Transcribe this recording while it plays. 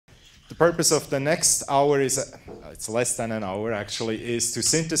The purpose of the next hour is, it's less than an hour actually, is to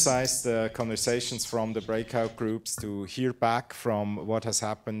synthesize the conversations from the breakout groups, to hear back from what has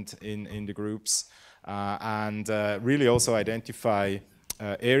happened in the groups, and really also identify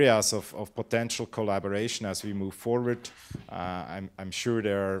areas of potential collaboration as we move forward. I'm sure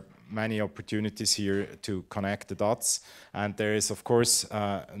there are many opportunities here to connect the dots, and there is of course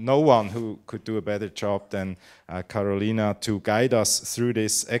no one who could do a better job than Carolina to guide us through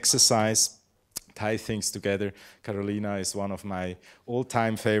this exercise, tie things together. Carolina is one of my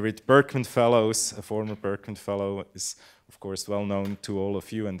all-time favorite Berkman fellows. A former Berkman fellow is of course well known to all of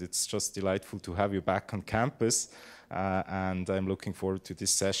you, and it's just delightful to have you back on campus. And I'm looking forward to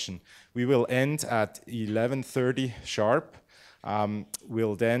this session. We will end at 11:30 sharp.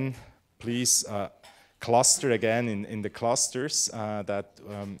 We'll then please cluster again in the clusters that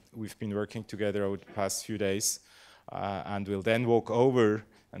we've been working together over the past few days. And we'll then walk over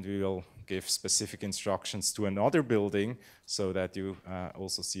and we will give specific instructions to another building so that you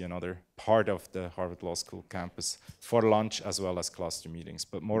also see another part of the Harvard Law School campus for lunch as well as cluster meetings.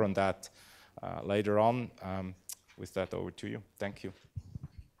 But more on that later on. With that, over to you. Thank you.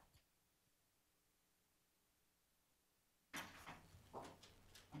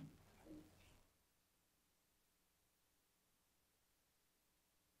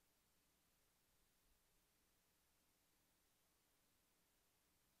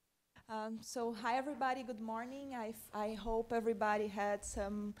 So hi everybody, good morning. I hope everybody had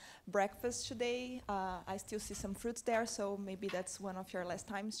some breakfast today. I still see some fruits there, so maybe that's one of your last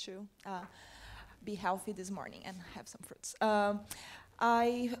times to be healthy this morning and have some fruits.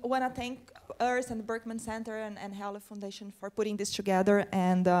 I want to thank EARTH and the Berkman Center and Hewlett Foundation for putting this together,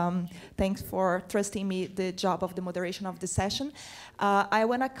 and thanks for trusting me the job of the moderation of this session. I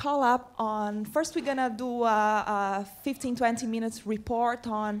want to call up on, first we're going to do a 15-20 minutes report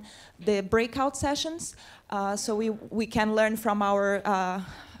on the breakout sessions, so we can learn from our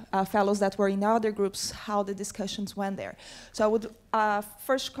fellows that were in other groups how the discussions went there. So I would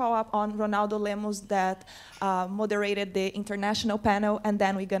first call up on Ronaldo Lemos that moderated the international panel, and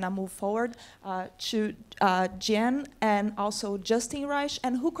then we're gonna move forward to Jen and also Justin Reich,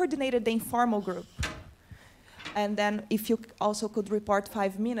 and who coordinated the informal group. And then if you also could report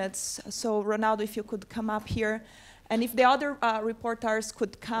 5 minutes. So Ronaldo, if you could come up here. And if the other reporters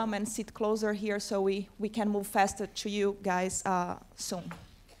could come and sit closer here so we can move faster to you guys soon.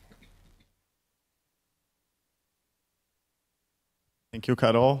 Thank you,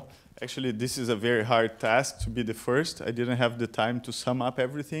 Carol. Actually, this is a very hard task to be the first. I didn't have the time to sum up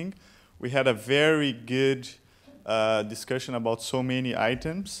everything. We had a very good discussion about so many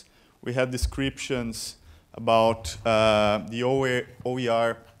items. We had descriptions about the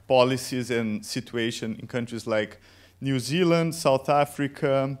OER policies and situation in countries like New Zealand, South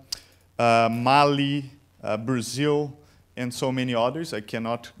Africa, Mali, Brazil, and so many others. I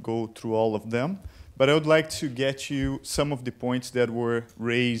cannot go through all of them. But I would like to get you some of the points that were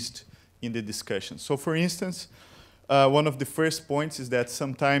raised in the discussion. So for instance, one of the first points is that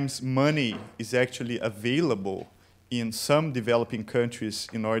sometimes money is actually available in some developing countries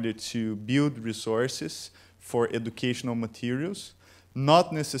in order to build resources for educational materials,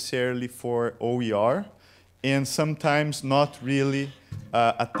 not necessarily for OER, and sometimes not really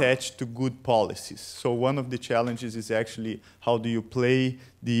attached to good policies. So one of the challenges is actually how do you play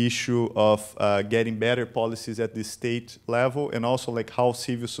the issue of getting better policies at the state level, and also like how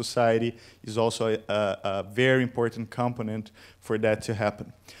civil society is also a very important component for that to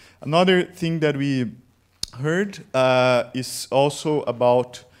happen. Another thing that we heard is also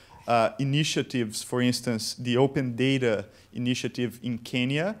about initiatives, for instance, the Open Data Initiative in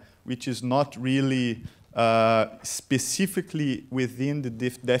Kenya, which is not really specifically within the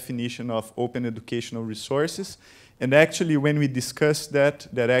definition of open educational resources. And actually, when we discussed that,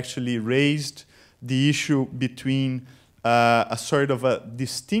 that actually raised the issue between a sort of a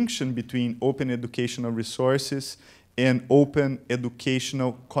distinction between open educational resources and open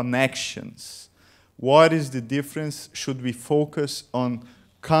educational connections. What is the difference? Should we focus on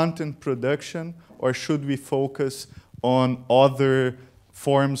content production, or should we focus on other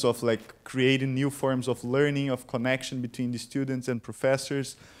forms of like creating new forms of learning, of connection between the students and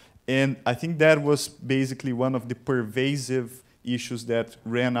professors? And I think that was basically one of the pervasive issues that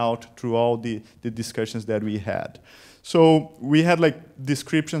ran out through all the discussions that we had. So we had like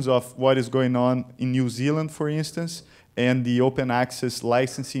descriptions of what is going on in New Zealand, for instance, and the open access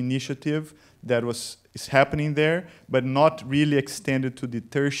licensing initiative that is happening there, but not really extended to the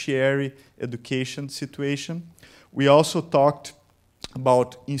tertiary education situation. We also talked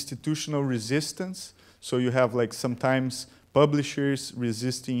about institutional resistance. So you have like sometimes publishers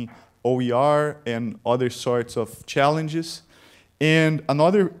resisting OER and other sorts of challenges. And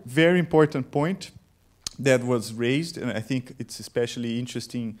another very important point that was raised, and I think it's especially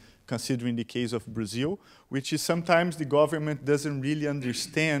interesting considering the case of Brazil, which is sometimes the government doesn't really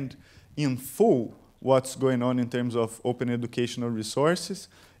understand in full what's going on in terms of open educational resources,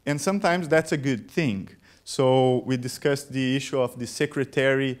 and sometimes that's a good thing. So we discussed the issue of the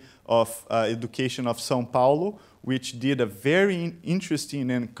Secretary of Education of São Paulo, which did a very interesting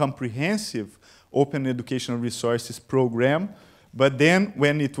and comprehensive open educational resources program. But then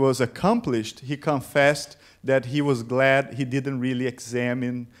when it was accomplished, he confessed that he was glad he didn't really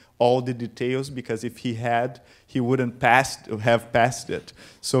examine all the details, because if he had, he wouldn't have passed it.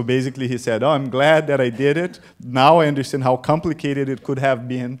 So basically he said, oh, I'm glad that I did it. Now I understand how complicated it could have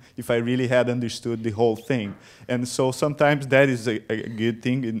been if I really had understood the whole thing. And so sometimes that is a good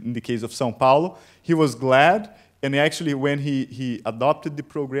thing. In the case of São Paulo, he was glad. And actually, when he adopted the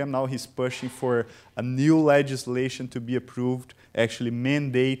program, now he's pushing for a new legislation to be approved, actually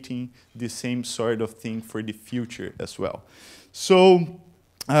mandating the same sort of thing for the future as well. So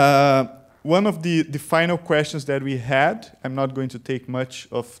one of the final questions that we had, I'm not going to take much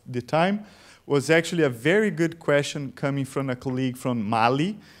of the time, was actually a very good question coming from a colleague from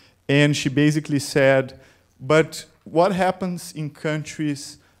Mali. And she basically said, but what happens in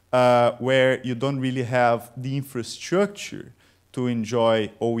countries where you don't really have the infrastructure to enjoy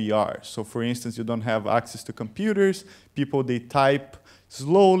OER? So for instance, you don't have access to computers, people, they type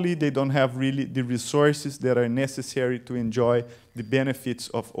slowly, they don't have really the resources that are necessary to enjoy the benefits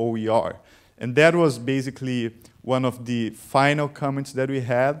of OER. And that was basically one of the final comments that we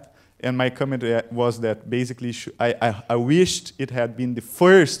had. And my comment was that basically I wished it had been the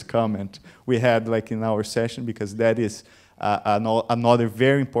first comment we had like in our session, because that is another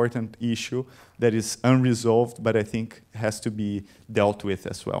very important issue that is unresolved, but I think has to be dealt with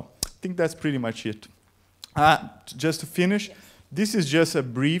as well. I think that's pretty much it. Just to finish, this is just a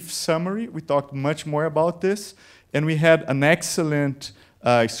brief summary. We talked much more about this, and we had an excellent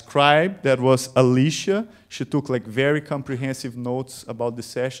scribe that was Alicia. She took like very comprehensive notes about the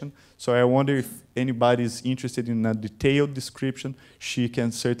session. So I wonder if anybody is interested in a detailed description, she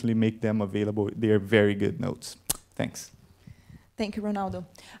can certainly make them available. They are very good notes. Thanks. Thank you, Ronaldo.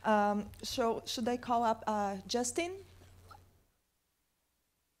 So should I call up Justin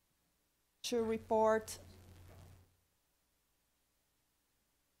to report?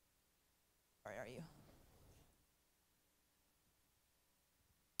 Where are you?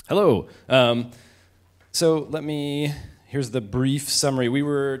 Hello. So here's the brief summary. We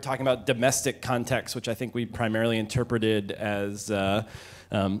were talking about domestic context, which I think we primarily interpreted as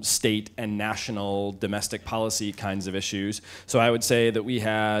state and national domestic policy kinds of issues. So I would say that we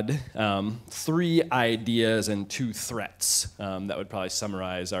had 3 ideas and 2 threats that would probably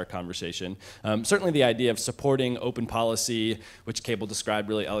summarize our conversation. Certainly the idea of supporting open policy, which Cable described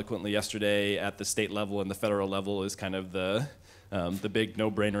really eloquently yesterday at the state level and the federal level, is kind of the big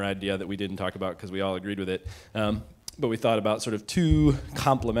no-brainer idea that we didn't talk about because we all agreed with it. But we thought about sort of 2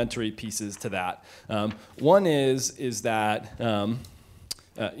 complementary pieces to that. One is that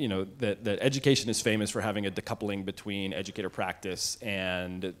that education is famous for having a decoupling between educator practice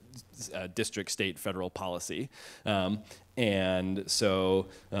and district, state, federal policy. And so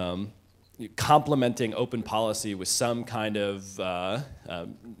complementing open policy with some kind of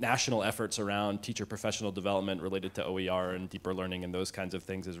national efforts around teacher professional development related to OER and deeper learning and those kinds of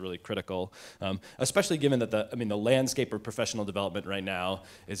things is really critical, especially given that the landscape of professional development right now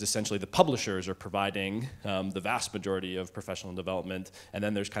is essentially the publishers are providing the vast majority of professional development, and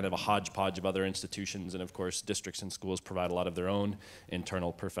then there's kind of a hodgepodge of other institutions, and of course districts and schools provide a lot of their own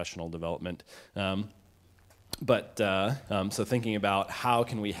internal professional development. So thinking about how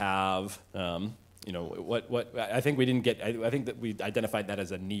can we have, I think we didn't get, I think that we identified that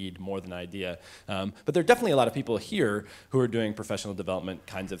as a need more than an idea. But there are definitely a lot of people here who are doing professional development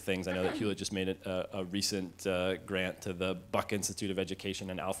kinds of things. I know that Hewlett just made a recent grant to the Buck Institute of Education,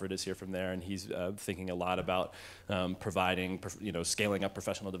 and Alfred is here from there, and he's thinking a lot about providing, scaling up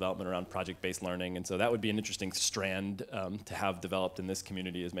professional development around project-based learning. And so that would be an interesting strand to have developed in this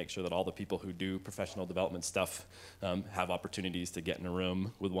community, is make sure that all the people who do professional development stuff have opportunities to get in a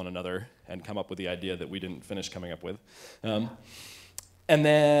room with one another and come up with the idea that we didn't finish coming up with. And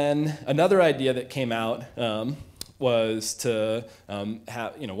then another idea that came out was to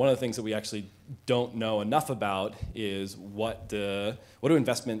have, one of the things that we actually don't know enough about is what do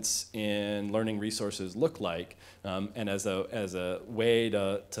investments in learning resources look like, and as a way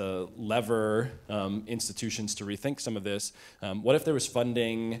to lever institutions to rethink some of this, what if there was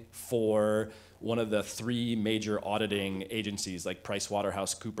funding for one of the 3 major auditing agencies like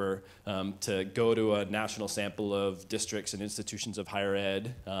PricewaterhouseCoopers to go to a national sample of districts and institutions of higher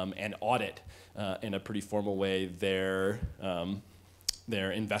ed and audit in a pretty formal way their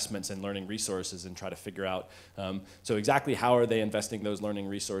investments in learning resources and try to figure out, so exactly how are they investing those learning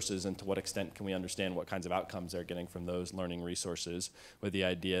resources and to what extent can we understand what kinds of outcomes they're getting from those learning resources, with the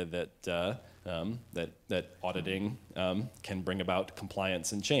idea that, that auditing can bring about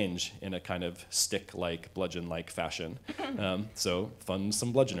compliance and change in a kind of stick-like, bludgeon-like fashion. So fund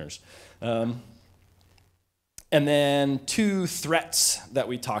some bludgeoners. And then 2 threats that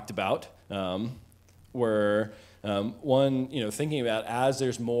we talked about were one, thinking about as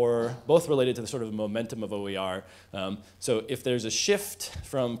there's more, both related to the sort of momentum of OER. So if there's a shift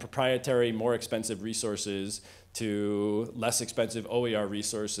from proprietary, more expensive resources to less expensive OER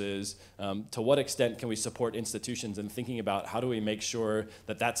resources, to what extent can we support institutions in thinking about how do we make sure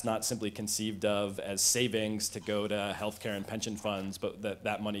that that's not simply conceived of as savings to go to healthcare and pension funds, but that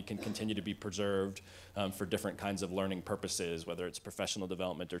that money can continue to be preserved for different kinds of learning purposes, whether it's professional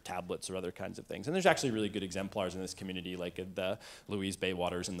development or tablets or other kinds of things. And there's actually really good exemplars in this community, like the Louise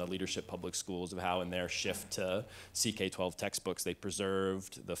Baywaters and the Leadership Public Schools, of how in their shift to CK-12 textbooks, they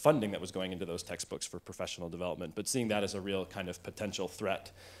preserved the funding that was going into those textbooks for professional development. But seeing that as a real kind of potential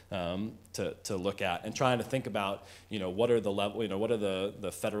threat to look at, and trying to think about, what are the level, what are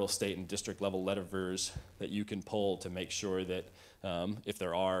the federal, state, and district level levers that you can pull to make sure that if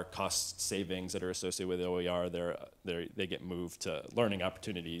there are cost savings that are associated with OER, they get moved to learning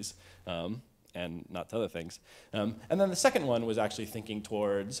opportunities and not to other things. And then the second one was actually thinking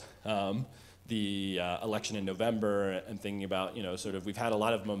towards the election in November and thinking about, sort of we've had a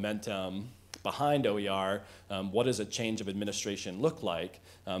lot of momentum behind OER. What does a change of administration look like?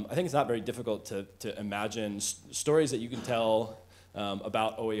 I think it's not very difficult to imagine stories that you can tell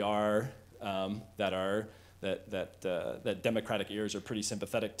about OER that democratic ears are pretty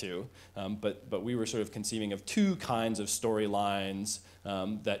sympathetic to, but we were sort of conceiving of 2 kinds of storylines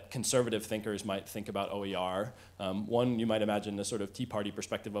that conservative thinkers might think about OER. One, you might imagine a sort of Tea Party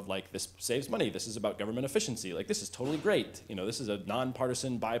perspective of like, this saves money, this is about government efficiency, like this is totally great, this is a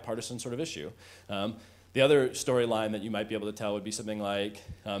nonpartisan, bipartisan sort of issue. The other storyline that you might be able to tell would be something like,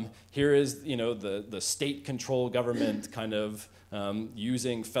 here is the state-controlled government kind of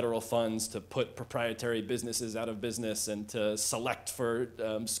using federal funds to put proprietary businesses out of business and to select for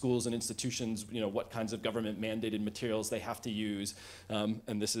schools and institutions, what kinds of government-mandated materials they have to use.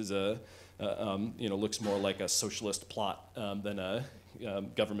 And this is looks more like a socialist plot than a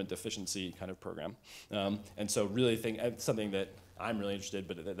government efficiency kind of program. And so really something that I'm really interested,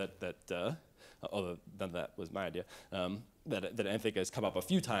 but although that was my idea, that I think has come up a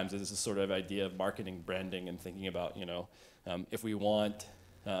few times, is this sort of idea of marketing, branding, and thinking about, if we want,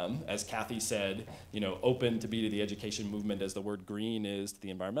 as Kathy said, open to be to the education movement as the word green is to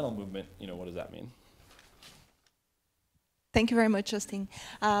the environmental movement, what does that mean? Thank you very much, Justin.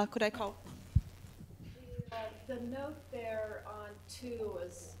 Could I call? The note there on 2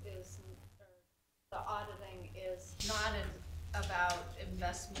 is the auditing is not about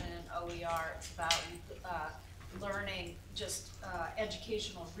investment in OER, it's about learning just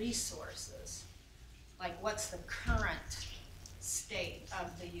educational resources. Like, what's the current state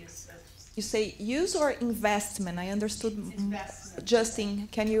of the use of? You say use or investment? I understood. Investment. Justin,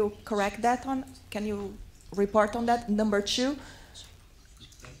 can you correct that can you report on that? Number 2,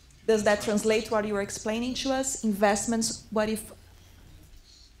 does that translate what you were explaining to us? Investments, what if?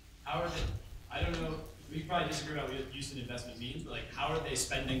 How are they, I don't know, we probably disagree about what use of investment means, but like, how are they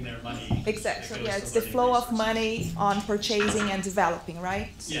spending their money? Exactly, yeah, it's the flow of money on purchasing and developing,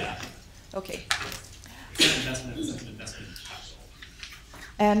 right? Yeah. Okay. It's not investment, it's an investment in capital.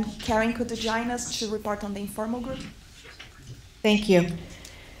 And Karen, could you join us to report on the informal group? Thank you.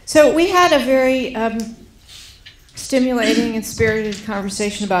 So we had a very stimulating and spirited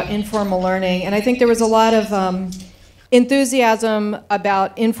conversation about informal learning, and I think there was a lot of enthusiasm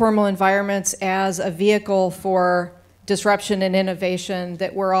about informal environments as a vehicle for disruption and innovation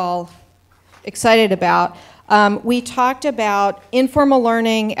that we're all excited about. We talked about informal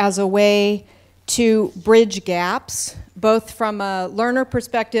learning as a way to bridge gaps, both from a learner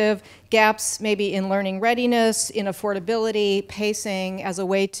perspective, gaps maybe in learning readiness, in affordability, pacing, as a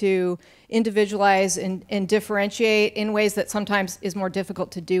way to individualize and differentiate in ways that sometimes is more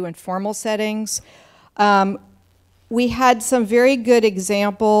difficult to do in formal settings. We had some very good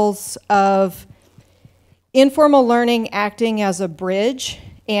examples of informal learning acting as a bridge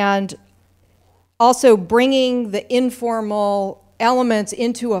and also bringing the informal elements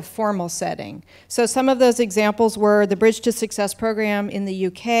into a formal setting. So some of those examples were the Bridge to Success program in the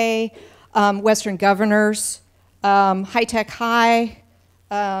UK, Western Governors, High Tech High,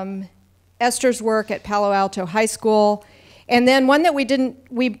 Esther's work at Palo Alto High School, and then one that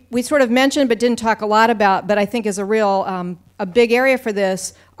we sort of mentioned but didn't talk a lot about, but I think is a real, a big area for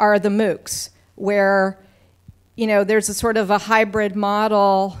this, are the MOOCs, where, you know, there's a sort of a hybrid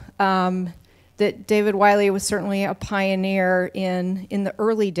model that David Wiley was certainly a pioneer in the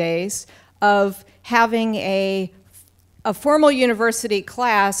early days of having a formal university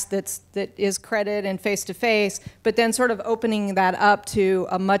class that is credit and face-to-face, but then sort of opening that up to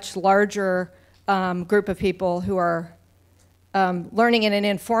a much larger group of people who are learning in an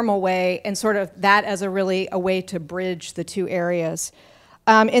informal way, and sort of that as a way to bridge the two areas.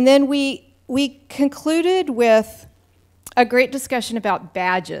 And then we concluded with a great discussion about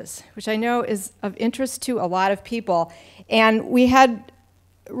badges, which I know is of interest to a lot of people. And we had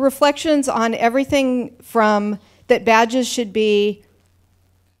reflections on everything from that badges should be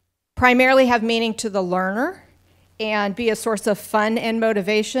primarily have meaning to the learner and be a source of fun and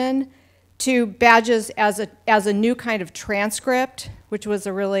motivation, to badges as a new kind of transcript, which was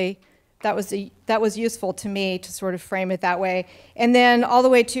that was useful to me to sort of frame it that way, and then all the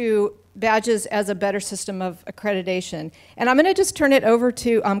way to badges as a better system of accreditation. And I'm going to just turn it over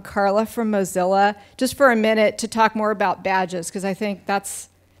to Carla from Mozilla just for a minute to talk more about badges, because I think that's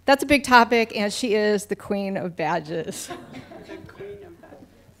a big topic, and she is the queen of badges. The queen of badges.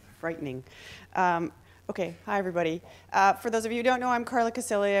 Frightening. Okay, hi everybody. For those of you who don't know, I'm Carla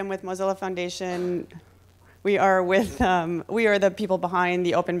Casilli. I'm with Mozilla Foundation. We are the people behind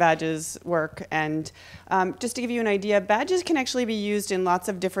the Open Badges work, and just to give you an idea, badges can actually be used in lots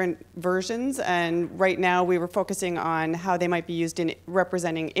of different versions, and right now we were focusing on how they might be used in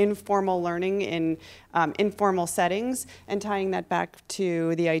representing informal learning in informal settings, and tying that back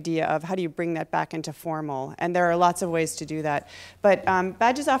to the idea of how do you bring that back into formal, and there are lots of ways to do that. But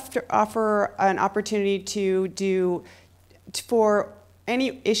badges offer an opportunity for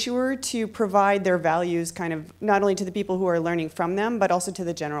any issuer to provide their values kind of not only to the people who are learning from them, but also to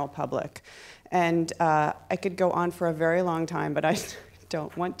the general public. And I could go on for a very long time, but I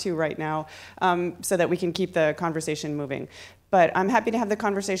don't want to right now, so that we can keep the conversation moving. But I'm happy to have the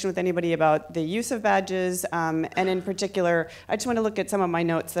conversation with anybody about the use of badges, and in particular, I just want to look at some of my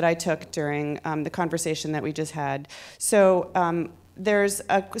notes that I took during the conversation that we just had. So there's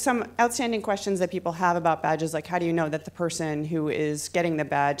some outstanding questions that people have about badges, like how do you know that the person who is getting the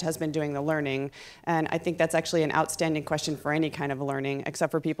badge has been doing the learning? And I think that's actually an outstanding question for any kind of learning, except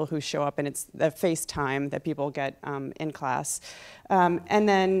for people who show up and it's the face time that people get in class. And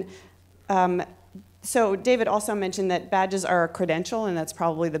then, so David also mentioned that badges are a credential, and that's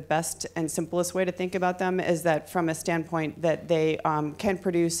probably the best and simplest way to think about them, is that from a standpoint that they can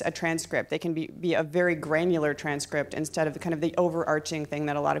produce a transcript. They can be a very granular transcript instead of kind of the overarching thing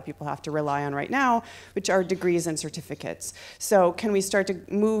that a lot of people have to rely on right now, which are degrees and certificates. So can we start to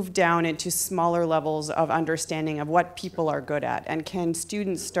move down into smaller levels of understanding of what people are good at? And can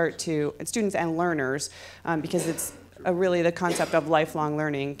students students and learners, because it's really the concept of lifelong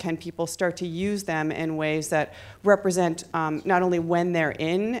learning, can people start to use them in ways that represent not only when they're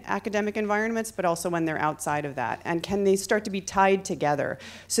in academic environments, but also when they're outside of that? And can they start to be tied together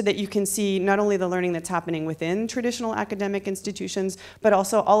so that you can see not only the learning that's happening within traditional academic institutions, but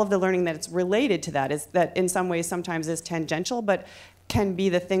also all of the learning that's related to that, is that in some ways sometimes is tangential, but can be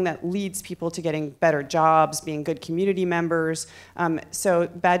the thing that leads people to getting better jobs, being good community members. So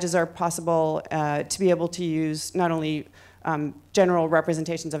badges are possible to be able to use not only general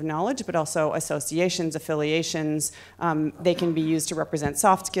representations of knowledge, but also associations, affiliations. They can be used to represent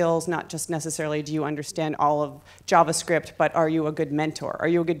soft skills, not just necessarily do you understand all of JavaScript, but are you a good mentor? Are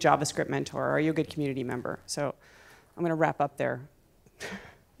you a good JavaScript mentor? Are you a good community member? So I'm going to wrap up there.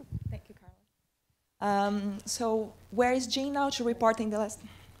 Thank you, Carla. So where is Jean now to reporting the last?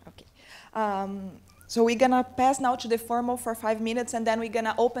 Okay. So we're gonna pass now to the formal for 5 minutes, and then we're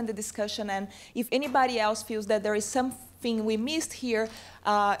gonna open the discussion. And if anybody else feels that there is something we missed here,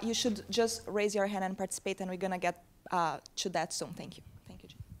 you should just raise your hand and participate, and we're gonna get to that soon. Thank you. Thank you,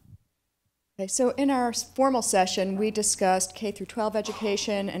 Jean. Okay, so in our formal session, we discussed K through 12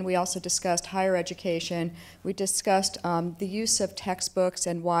 education, and we also discussed higher education. We discussed the use of textbooks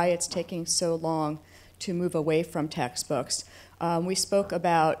and why it's taking so long to move away from textbooks. We spoke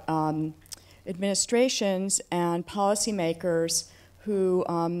about administrations and policymakers who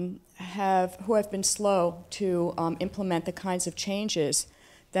have been slow to implement the kinds of changes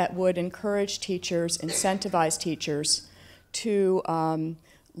that would encourage teachers, incentivize teachers to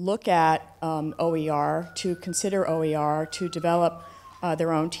look at OER, to consider OER, to develop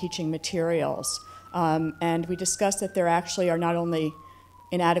their own teaching materials. And we discussed that there actually are not only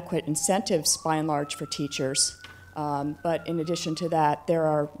inadequate incentives by and large for teachers. But in addition to that, there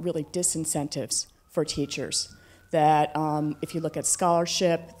are really disincentives for teachers. That if you look at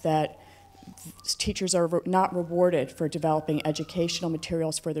scholarship, that teachers are not rewarded for developing educational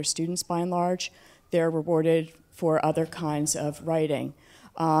materials for their students by and large. They're rewarded for other kinds of writing.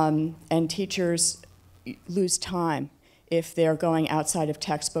 And teachers lose time if they're going outside of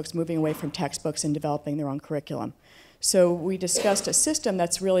textbooks, moving away from textbooks and developing their own curriculum. So we discussed a system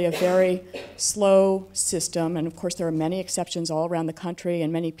that's really a very slow system, and of course there are many exceptions all around the country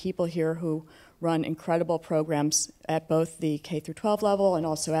and many people here who run incredible programs at both the K through 12 level and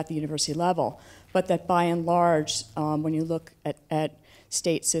also at the university level, but that by and large, when you look at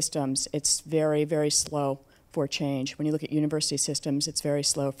state systems, it's very, very slow for change. When you look at university systems, it's very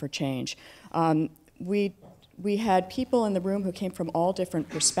slow for change. We had people in the room who came from all different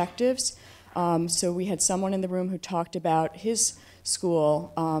perspectives. So we had someone in the room who talked about his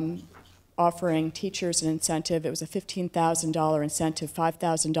school offering teachers an incentive. It was a $15,000 incentive,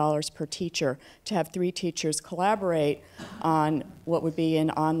 $5,000 per teacher, to have 3 teachers collaborate on what would be an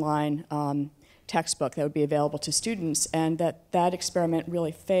online textbook that would be available to students, and that experiment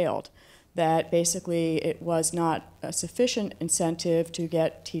really failed. That basically it was not a sufficient incentive to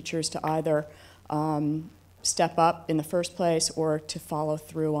get teachers to either step up in the first place or to follow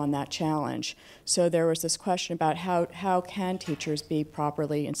through on that challenge. So there was this question about how can teachers be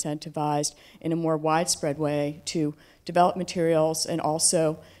properly incentivized in a more widespread way to develop materials and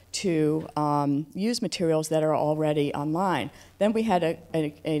also to use materials that are already online. Then we had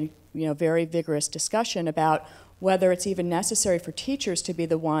a very vigorous discussion about whether it's even necessary for teachers to be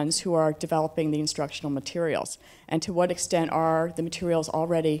the ones who are developing the instructional materials, and to what extent are the materials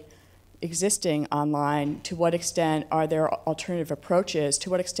already existing online, to what extent are there alternative approaches, to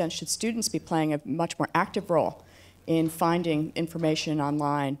what extent should students be playing a much more active role in finding information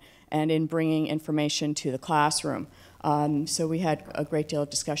online and in bringing information to the classroom. So we had a great deal of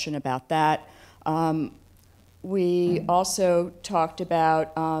discussion about that. We also talked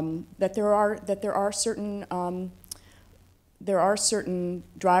about that there are certain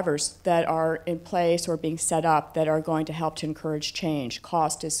drivers that are in place or being set up that are going to help to encourage change.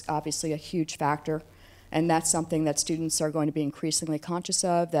 Cost is obviously a huge factor, and that's something that students are going to be increasingly conscious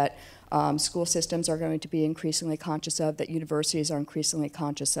of, that school systems are going to be increasingly conscious of, that universities are increasingly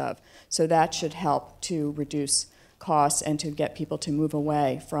conscious of. So that should help to reduce costs and to get people to move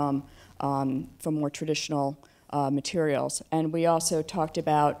away from more traditional materials. And we also talked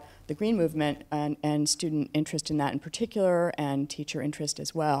about the green movement and student interest in that in particular, and teacher interest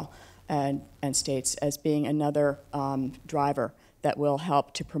as well, and states as being another driver that will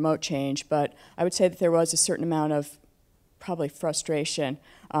help to promote change. But I would say that there was a certain amount of probably frustration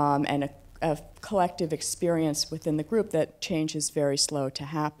and a collective experience within the group that change is very slow to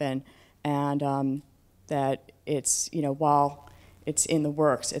happen, and that it's, while it's in the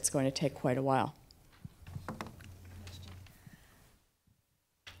works, it's going to take quite a while.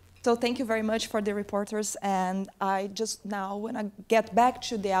 So thank you very much for the reporters, and I just now want to get back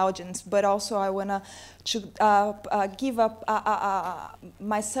to the audience, but also I want to give up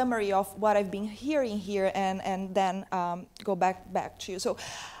my summary of what I've been hearing here, and then go back to you. So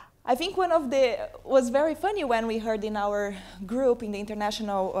I think was very funny when we heard in our group in the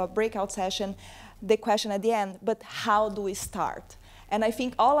international breakout session the question at the end, but how do we start? And I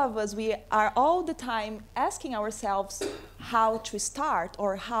think all of us, we are all the time asking ourselves how to start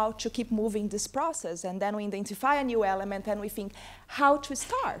or how to keep moving this process. And then we identify a new element and we think how to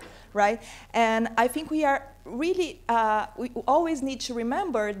start, right? And I think we are really, we always need to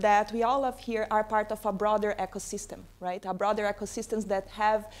remember that we all of here are part of a broader ecosystem, right? A broader ecosystems that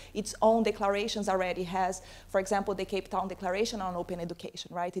have its own declarations already has, for example, the Cape Town Declaration on Open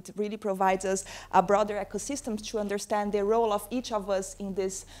Education, right? It really provides us a broader ecosystem to understand the role of each of us in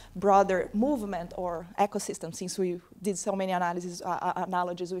this broader movement or ecosystem, since we did so many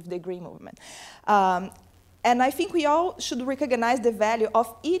analogies with the green movement. And I think we all should recognize the value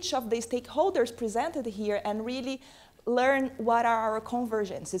of each of the stakeholders presented here and really learn what are our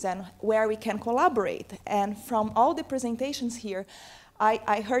convergences and where we can collaborate. And from all the presentations here,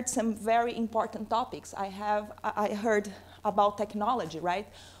 I heard some very important topics. I heard about technology, right?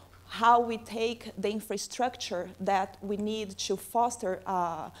 How we take the infrastructure that we need to foster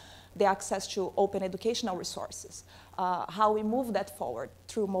the access to open educational resources. How we move that forward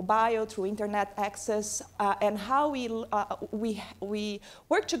through mobile, through internet access, and how we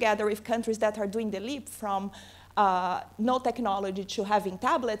work together with countries that are doing the leap from no technology to having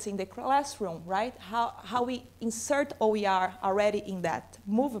tablets in the classroom, right? How we insert OER already in that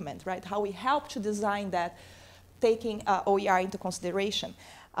movement, right? How we help to design that taking OER into consideration.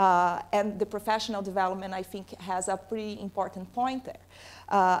 And the professional development, I think, has a pretty important point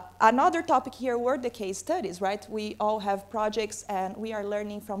there. Another topic here were the case studies, right? We all have projects and we are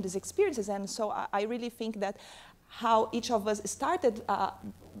learning from these experiences. And so I really think that how each of us started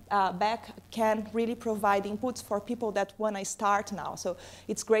back can really provide inputs for people that want to start now. So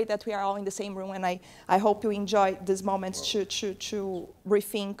it's great that we are all in the same room, and I hope you enjoy these moments to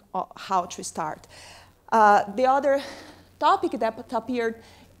rethink how to start. The other topic that appeared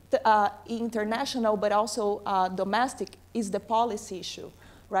international but also domestic is the policy issue,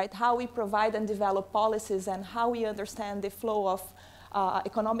 right? How we provide and develop policies and how we understand the flow of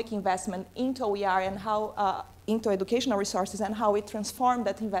economic investment into OER and how into educational resources and how we transform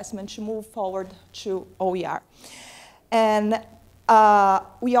that investment to move forward to OER. And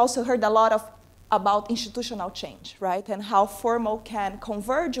we also heard a lot about institutional change, right? And how formal can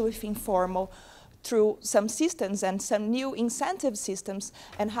converge with informal through some systems and some new incentive systems,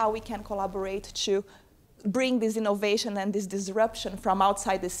 and how we can collaborate to bring this innovation and this disruption from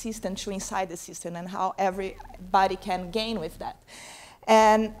outside the system to inside the system, and how everybody can gain with that.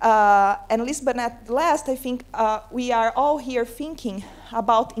 And least but not last, I think we are all here thinking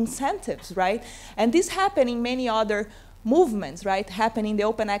about incentives, right? And this happened in many other movements, right? Happening the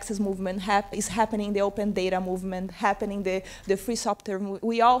open access movement, is happening the open data movement, happening the free software movement.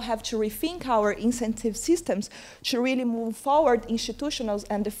 We all have to rethink our incentive systems to really move forward institutionals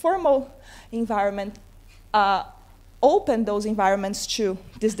and the formal environment, open those environments to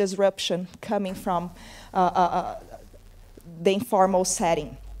this disruption coming from the informal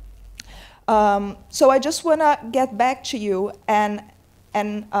setting. So I just want to get back to you and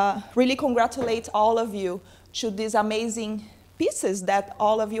really congratulate all of you to these amazing pieces that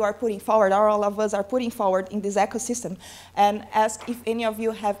all of you are putting forward, or all of us are putting forward in this ecosystem, and ask if any of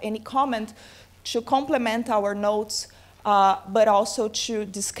you have any comment to complement our notes, but also to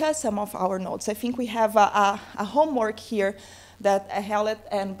discuss some of our notes. I think we have a homework here that Hewlett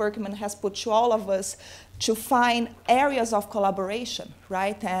and Berkman has put to all of us to find areas of collaboration,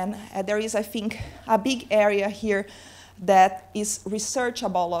 right? And there is, I think, a big area here that is research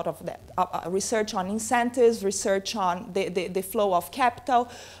about a lot of that. Research on incentives, research on the flow of capital,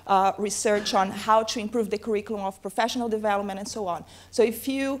 research on how to improve the curriculum of professional development, and so on. So if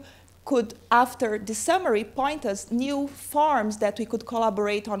you could, after the summary, point us new forms that we could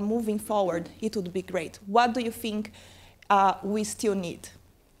collaborate on moving forward, it would be great. What do you think we still need?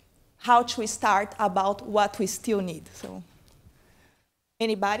 How should we start about what we still need? So,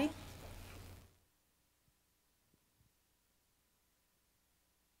 anybody?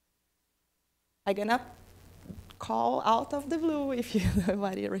 I'm gonna call out of the blue if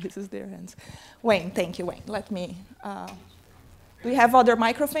nobody raises their hands. Wayne, thank you, Wayne. Let me, do we have other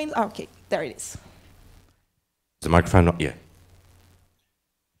microphones? Okay, there it is. The microphone not yet.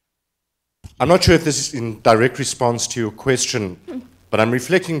 I'm not sure if this is in direct response to your question, but I'm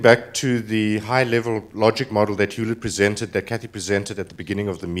reflecting back to the high-level logic model that Hewlett presented, that Kathy presented at the beginning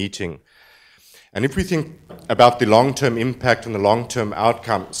of the meeting. And if we think about the long-term impact and the long-term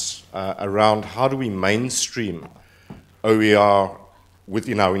outcomes around how do we mainstream OER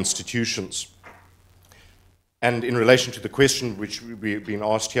within our institutions, and in relation to the question which we've been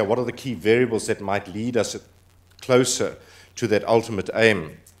asked here, what are the key variables that might lead us closer to that ultimate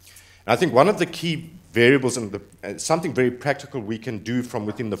aim? And I think one of the key variables and something very practical we can do from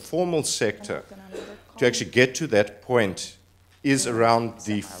within the formal sector to actually get to that point is around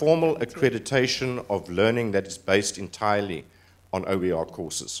the formal accreditation of learning that is based entirely on OER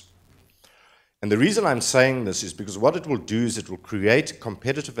courses. And the reason I'm saying this is because what it will do is it will create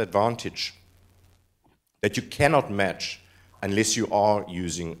competitive advantage that you cannot match unless you are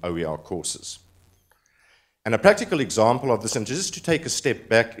using OER courses. And a practical example of this, and just to take a step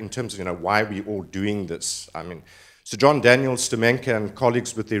back in terms of why we're all doing this. I mean, Sir John Daniel Stemenka and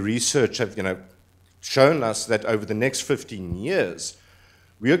colleagues with their research have shown us that over the next 15 years,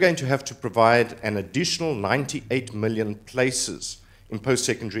 we are going to have to provide an additional 98 million places in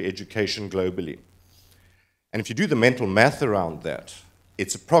post-secondary education globally. And if you do the mental math around that,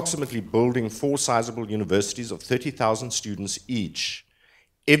 it's approximately building 4 sizable universities of 30,000 students each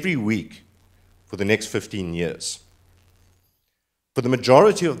every week for the next 15 years. For the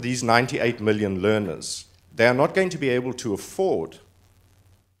majority of these 98 million learners, they are not going to be able to afford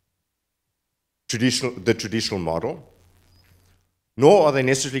the traditional model, nor are they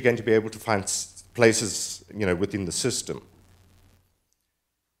necessarily going to be able to find places within the system.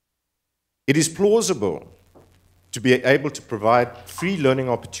 It is plausible to be able to provide free learning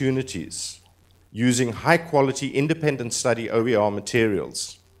opportunities using high-quality independent study OER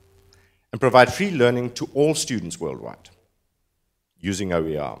materials and provide free learning to all students worldwide using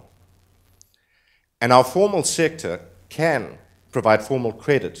OER. And our formal sector can provide formal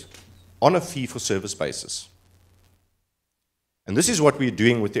credit on a fee-for-service basis. And this is what we're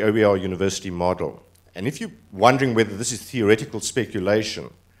doing with the OER University model. And if you're wondering whether this is theoretical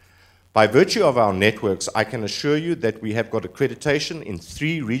speculation, by virtue of our networks, I can assure you that we have got accreditation in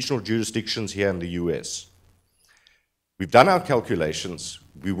 3 regional jurisdictions here in the US. We've done our calculations.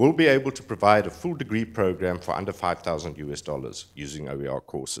 We will be able to provide a full degree program for under $5,000 using OER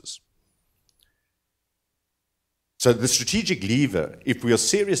courses. So the strategic lever, if we are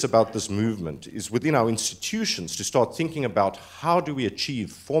serious about this movement, is within our institutions to start thinking about how do we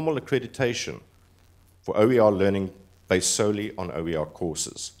achieve formal accreditation for OER learning based solely on OER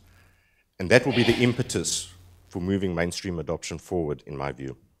courses. And that will be the impetus for moving mainstream adoption forward, in my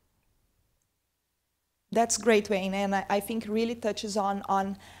view. That's great, Wayne, and I think really touches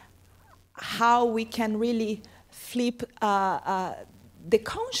on how we can really flip the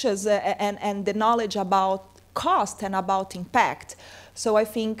conscious and the knowledge about cost and about impact. So I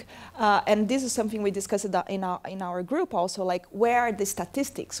think, and this is something we discussed in our group also, like where are the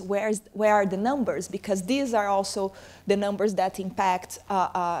statistics, where are the numbers, because these are also the numbers that impact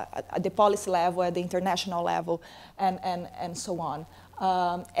at the policy level, at the international level, and so on.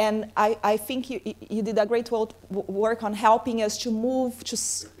 And I think you did a great work on helping us to move to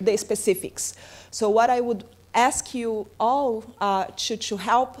the specifics. So what I would ask you all to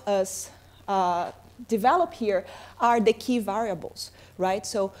help us develop here are the key variables, right?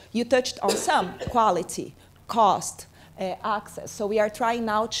 So you touched on some: quality, cost, access. So we are trying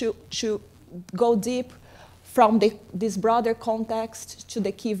now to go deep from this broader context to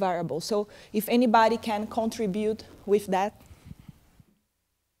the key variables. So if anybody can contribute with that.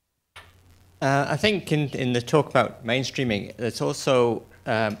 I think in the talk about mainstreaming, there's also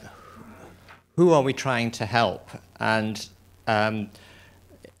who are we trying to help? And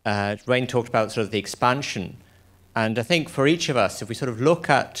Wayne talked about sort of the expansion. And I think for each of us, if we sort of look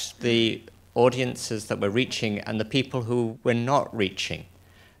at the audiences that we're reaching and the people who we're not reaching,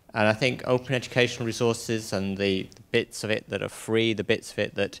 and I think open educational resources and the bits of it that are free, the bits of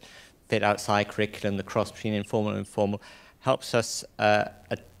it that fit outside curriculum, the cross between informal and informal, helps us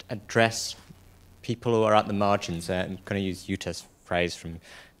address people who are at the margins. I'm going to use Juta's phrase from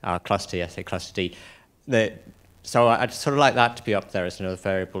our cluster, essay cluster D. So I'd sort of like that to be up there as another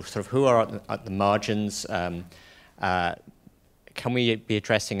variable, sort of who are at the margins. Can we be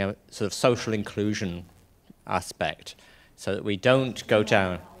addressing a sort of social inclusion aspect so that we don't go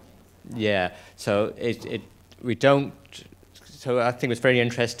down? Yeah, so we don't. So I think it was very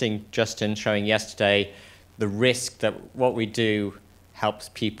interesting, Justin, showing yesterday the risk that what we do helps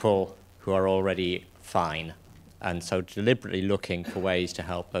people who are already fine. And so deliberately looking for ways to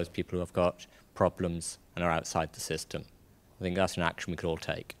help those people who have got problems and are outside the system. I think that's an action we could all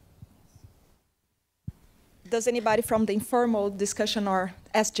take. Does anybody from the informal discussion or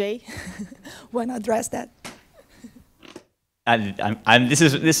SJ want to address that?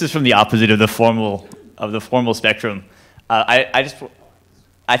 This is from the opposite of the formal spectrum. I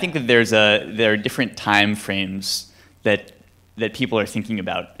think that there are different time frames that people are thinking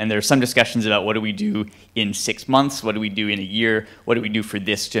about, and there are some discussions about what do we do in 6 months, what do we do in a year, what do we do for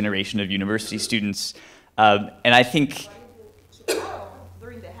this generation of university students, and I think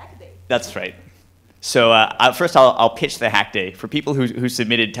during the hack day. That's right. So first I'll pitch the hack day. For people who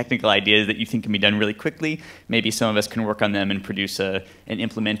submitted technical ideas that you think can be done really quickly, maybe some of us can work on them and produce an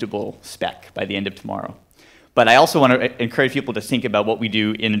implementable spec by the end of tomorrow. But I also want to encourage people to think about what we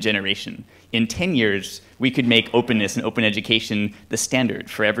do in a generation. In 10 years, we could make openness and open education the standard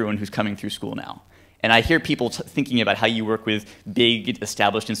for everyone who's coming through school now. And I hear people thinking about how you work with big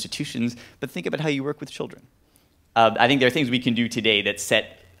established institutions, but think about how you work with children. I think there are things we can do today that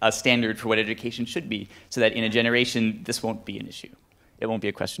set a standard for what education should be, so that in a generation, this won't be an issue. It won't be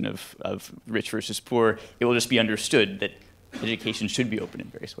a question of rich versus poor. It will just be understood that education should be open in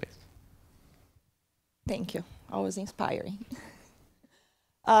various ways. Thank you. Always inspiring.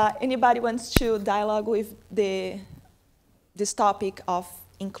 Anybody wants to dialogue with this topic of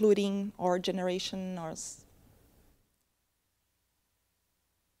including or generation or?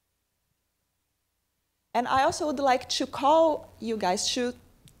 And I also would like to call you guys to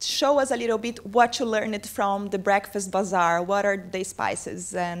show us a little bit what you learned from the breakfast bazaar. What are the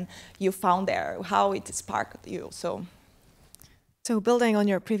spices and you found there? How it sparked you? So building on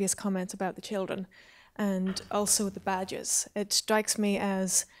your previous comments about the children and also the badges, it strikes me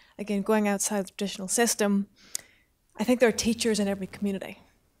as, again, going outside the traditional system, I think there are teachers in every community.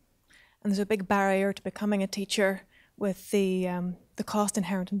 And there's a big barrier to becoming a teacher with the the cost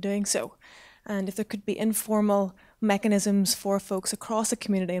inherent in doing so. And if there could be informal mechanisms for folks across a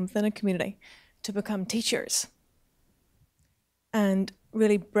community and within a community to become teachers and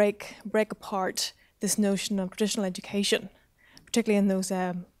really break apart this notion of traditional education, particularly in those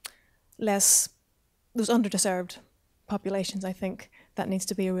those underdeserved populations, I think that needs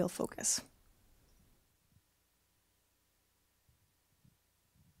to be a real focus.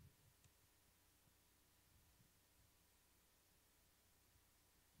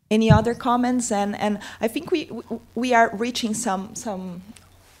 Any other comments? And I think we are reaching some.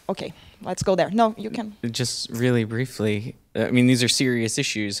 Okay, let's go there. No, you can. Just really briefly, I mean, these are serious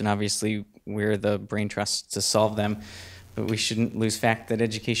issues, and obviously we're the brain trust to solve them, but we shouldn't lose fact that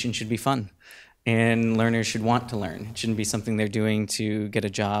education should be fun, and learners should want to learn. It shouldn't be something they're doing to get a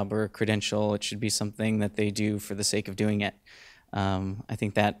job or a credential. It should be something that they do for the sake of doing it. I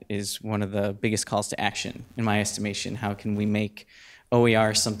think that is one of the biggest calls to action, in my estimation. How can we make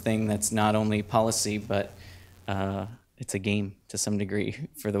OER something that's not only policy, but it's a game to some degree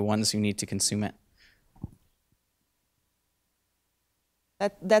for the ones who need to consume it?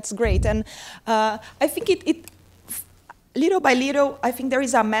 That's great. And I think it little by little, I think there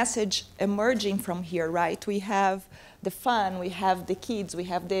is a message emerging from here, right? We have the fun, we have the kids, we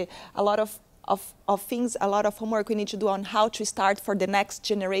have a lot of things, a lot of homework we need to do on how to start for the next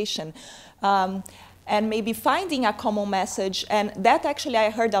generation. And maybe finding a common message. And that actually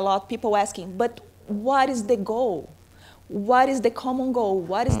I heard a lot, people asking, but what is the goal? What is the common goal?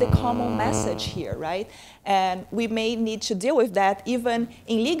 What is the common message here, right? And we may need to deal with that even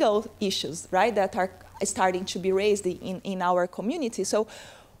in legal issues, right, that are starting to be raised in our community. So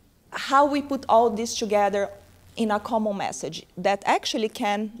how we put all this together in a common message that actually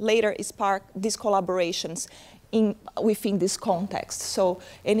can later spark these collaborations within this context. So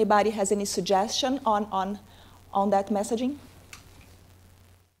anybody has any suggestion on that messaging?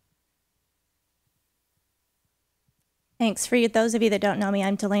 Thanks. For those of you that don't know me,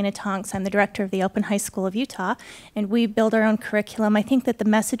 I'm Delana Tonks. I'm the director of the Open High School of Utah, and we build our own curriculum. I think that the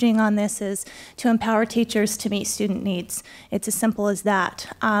messaging on this is to empower teachers to meet student needs. It's as simple as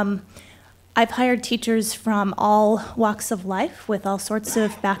that. I've hired teachers from all walks of life with all sorts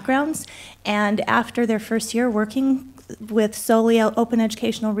of backgrounds, and after their first year working with solely open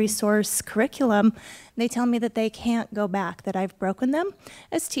educational resource curriculum, they tell me that they can't go back, that I've broken them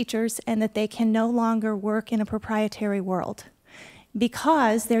as teachers, and that they can no longer work in a proprietary world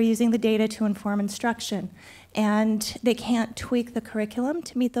because they're using the data to inform instruction, and they can't tweak the curriculum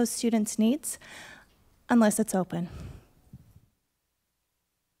to meet those students' needs unless it's open.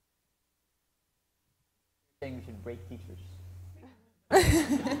 Saying we should break teachers.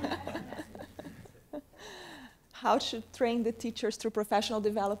 How to train the teachers through professional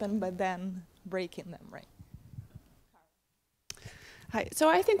development, but then breaking them, right? Hi. So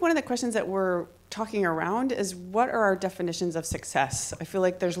I think one of the questions that we're talking around is what are our definitions of success? I feel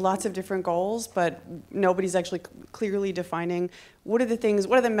like there's lots of different goals, but nobody's actually clearly defining what are the things,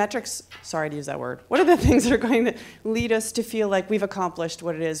 what are the metrics, sorry to use that word, what are the things that are going to lead us to feel like we've accomplished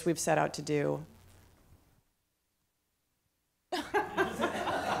what it is we've set out to do?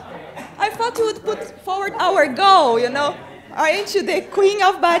 I thought you would put forward our goal, you know. Aren't you the queen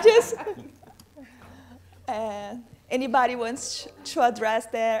of badges? Anybody wants to address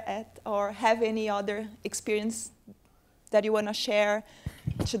there or have any other experience that you want to share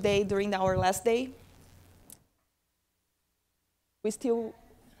today during our last day? We still...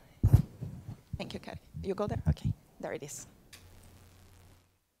 Thank you, Kathy. You go there? Okay, there it is.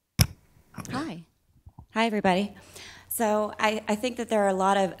 Hi. Hi, everybody. So I think that there are a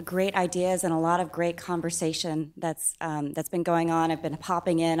lot of great ideas and a lot of great conversation that's been going on. I've been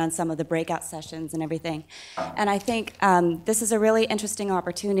popping in on some of the breakout sessions and everything. And I think this is a really interesting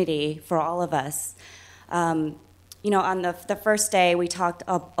opportunity for all of us. You know, on the first day, we talked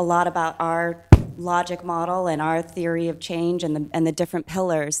a lot about our logic model and our theory of change and the different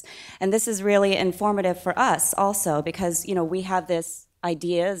pillars. And this is really informative for us also because, you know, we have these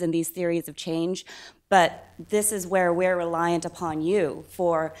ideas and these theories of change, but this is where we're reliant upon you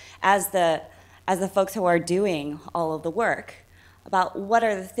for, as the folks who are doing all of the work, about what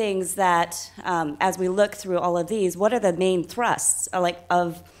are the things that, as we look through all of these, what are the main thrusts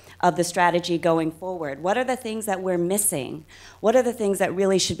of the strategy going forward? What are the things that we're missing? What are the things that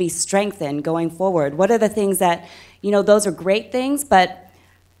really should be strengthened going forward? What are the things that, you know, those are great things, but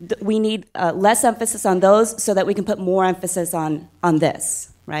we need less emphasis on those so that we can put more emphasis on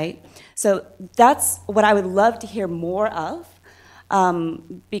this, right? So that's what I would love to hear more of,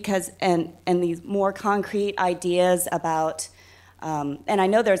 because and these more concrete ideas about, and I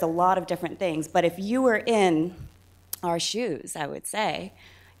know there's a lot of different things, but if you were in our shoes, I would say.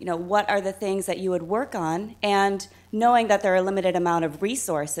 You know, what are the things that you would work on? And knowing that there are a limited amount of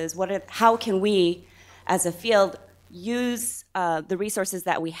resources, how can we, as a field, use the resources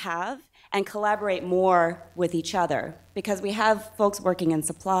that we have and collaborate more with each other? Because we have folks working in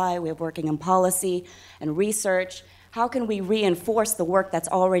supply, we have working in policy and research. How can we reinforce the work that's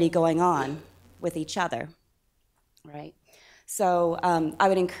already going on with each other, right? So I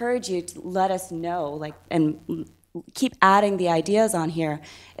would encourage you to let us know, and keep adding the ideas on here.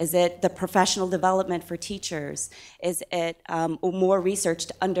 Is it the professional development for teachers? Is it more research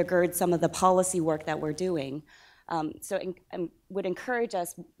to undergird some of the policy work that we're doing? So I would encourage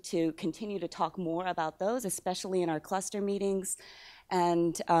us to continue to talk more about those, especially in our cluster meetings,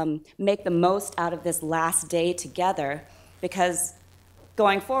 and make the most out of this last day together, because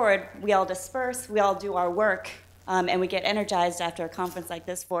going forward, we all disperse, we all do our work, and we get energized after a conference like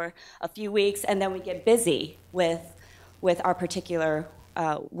this for a few weeks, and then we get busy with our particular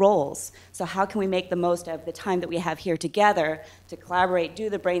roles. So how can we make the most of the time that we have here together to collaborate, do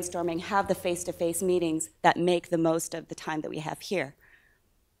the brainstorming, have the face-to-face meetings that make the most of the time that we have here?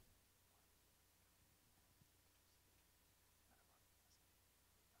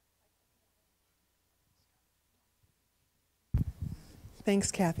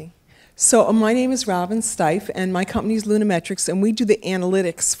 Thanks, Kathy. So my name is Robin Stife, and my company is Lunametrics, and we do the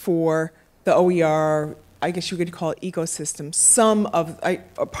analytics for the OER, I guess you could call it ecosystem.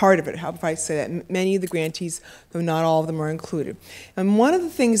 A part of it, how if I say that, many of the grantees, though not all of them, are included. And one of the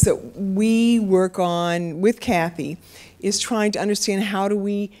things that we work on with Kathy is trying to understand how do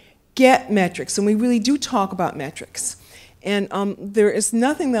we get metrics, and we really do talk about metrics. And there is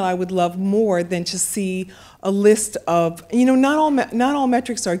nothing that I would love more than to see a list of, you know, not all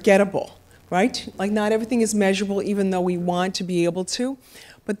metrics are gettable, right? Like not everything is measurable, even though we want to be able to.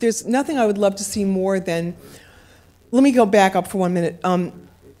 But there's nothing I would love to see more than, let me go back up for 1 minute.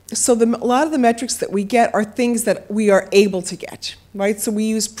 So a lot of the metrics that we get are things that we are able to get, right? So we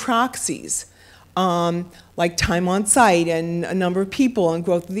use proxies, like time on site and a number of people and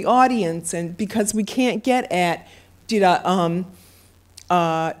growth of the audience, and because we can't get at,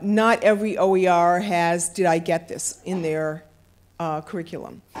 not every OER has did I get this in their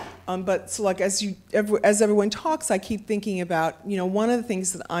curriculum. But so like as everyone talks, I keep thinking about, you know, one of the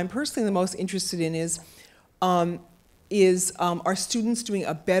things that I'm personally the most interested in is are students doing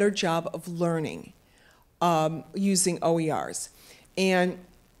a better job of learning using OERs? And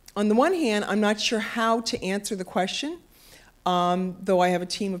on the one hand, I'm not sure how to answer the question, though I have a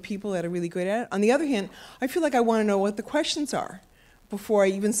team of people that are really good at it. On the other hand, I feel like I want to know what the questions are before I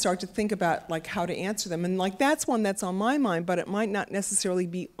even start to think about like how to answer them. And like that's one that's on my mind, but it might not necessarily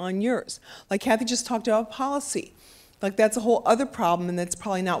be on yours. Like Kathy just talked about policy. Like that's a whole other problem, and that's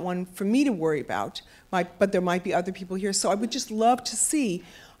probably not one for me to worry about, but there might be other people here. So I would just love to see,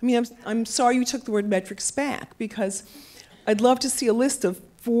 I mean, I'm sorry you took the word metrics back, because I'd love to see a list of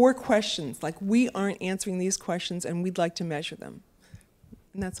 4 questions, like we aren't answering these questions and we'd like to measure them.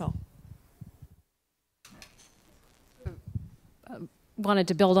 And that's all. Wanted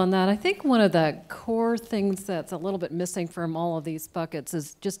to build on that. I think one of the core things that's a little bit missing from all of these buckets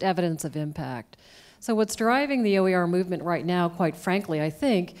is just evidence of impact. So what's driving the OER movement right now, quite frankly, I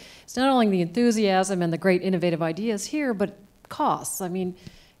think, is not only the enthusiasm and the great innovative ideas here, but costs. I mean,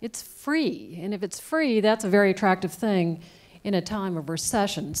 it's free, and if it's free, that's a very attractive thing in a time of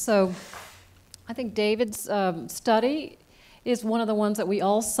recession. So I think David's study is one of the ones that we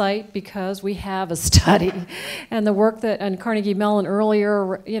all cite because we have a study. And the work that, and Carnegie Mellon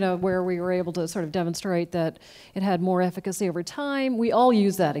earlier, you know, where we were able to sort of demonstrate that it had more efficacy over time, we all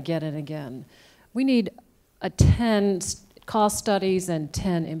use that again and again. We need 10 cost studies and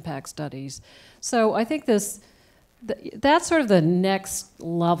 10 impact studies. So I think that's sort of the next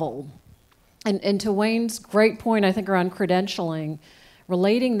level. And to Wayne's great point, I think, around credentialing,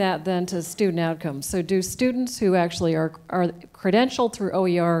 relating that then to student outcomes. So do students who actually are credentialed through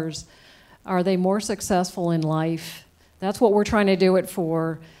OERs, are they more successful in life? That's what we're trying to do it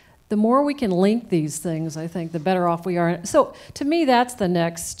for. The more we can link these things, I think, the better off we are. So to me, that's the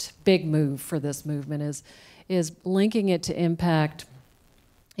next big move for this movement is linking it to impact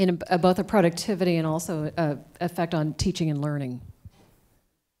in both a productivity and also effect on teaching and learning.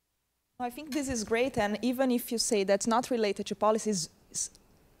 I think this is great, and even if you say that's not related to policies,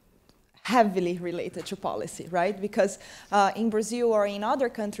 heavily related to policy, right? Because in Brazil or in other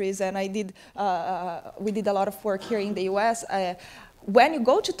countries, and we did a lot of work here in the US, when you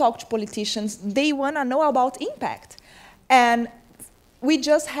go to talk to politicians, they want to know about impact. And we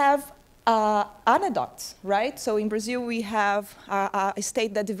just have anecdotes, right? So in Brazil, we have a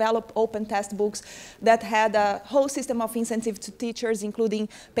state that developed open textbooks that had a whole system of incentive to teachers, including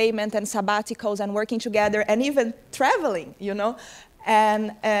payment and sabbaticals and working together and even traveling, you know?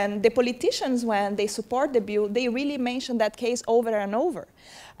 And the politicians, when they support the bill, they really mention that case over and over.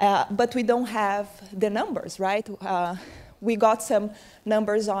 But we don't have the numbers, right? We got some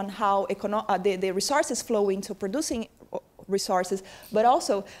numbers on how the resources flow into producing resources, but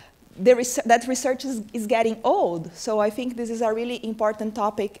also that research is getting old. So I think this is a really important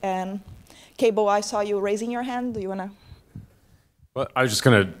topic. And Cable, I saw you raising your hand. Do you want to? Well, I was just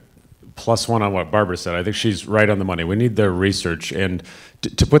going to plus one on what Barbara said. I think she's right on the money. We need the research. And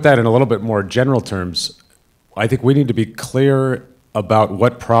to put that in a little bit more general terms, I think we need to be clear about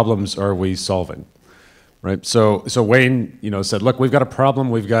what problems are we solving, right? So Wayne, said, look, we've got a problem.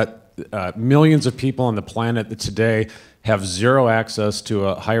 We've got millions of people on the planet that today have zero access to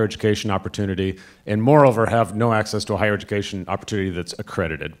a higher education opportunity, and moreover have no access to a higher education opportunity that's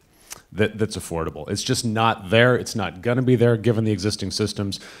accredited, that's affordable. It's just not there. It's not going to be there given the existing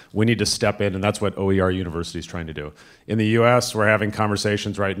systems. We need to step in, and that's what OER University is trying to do. In the US, we're having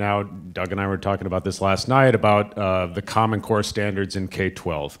conversations right now. Doug and I were talking about this last night about the Common Core standards in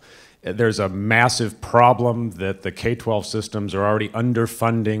K-12. There's a massive problem that the K-12 systems are already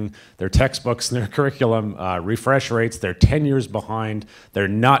underfunding their textbooks and their curriculum refresh rates. They're 10 years behind. They're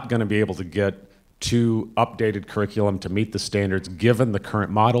not going to be able to get to updated curriculum to meet the standards given the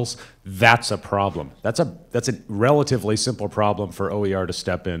current models. That's a problem. That's a relatively simple problem for OER to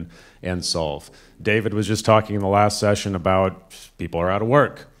step in and solve. David was just talking in the last session about people are out of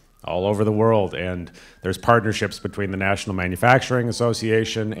work all over the world, and there's partnerships between the National Manufacturing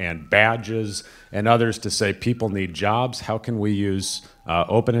Association and badges and others to say people need jobs. How can we use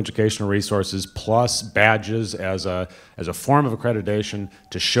open educational resources plus badges as a form of accreditation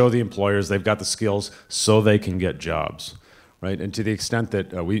to show the employers they've got the skills so they can get jobs, right? And to the extent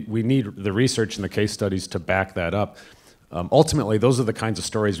that we need the research and the case studies to back that up, ultimately those are the kinds of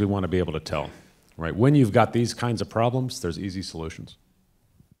stories we want to be able to tell, right? When you've got these kinds of problems, there's easy solutions.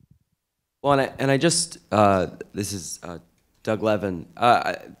 Well, and I just, this is Doug Levin.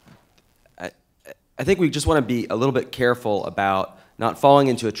 I think we just want to be a little bit careful about not falling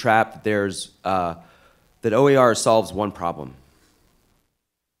into a trap that that OER solves one problem.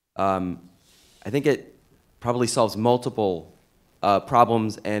 I think it probably solves multiple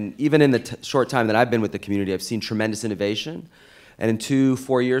problems, and even in the short time that I've been with the community, I've seen tremendous innovation. And in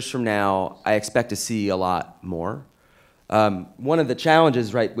 2-4 years from now, I expect to see a lot more. One of the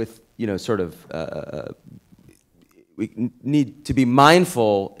challenges, right, with we need to be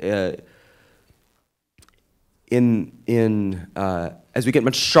mindful as we get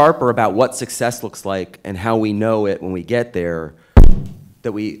much sharper about what success looks like and how we know it when we get there,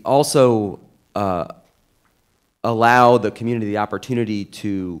 that we also allow the community the opportunity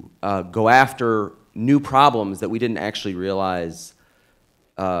to go after new problems that we didn't actually realize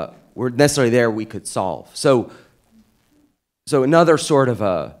were necessarily there we could solve. So another sort of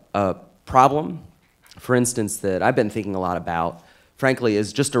a problem, for instance, that I've been thinking a lot about, frankly,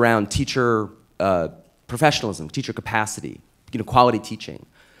 is just around teacher professionalism, teacher capacity, quality teaching.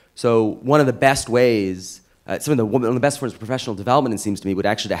 So one of the best ways, one of the best forms of professional development, it seems to me, would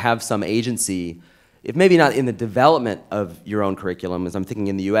actually to have some agency, if maybe not in the development of your own curriculum, as I'm thinking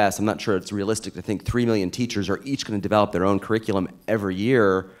in the US, I'm not sure it's realistic to think 3 million teachers are each going to develop their own curriculum every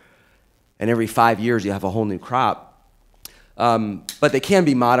year, and every 5 years you have a whole new crop. But they can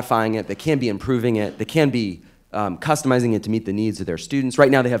be modifying it, they can be improving it, they can be customizing it to meet the needs of their students. Right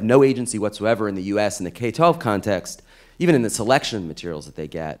now they have no agency whatsoever in the US in the K-12 context, even in the selection of materials that they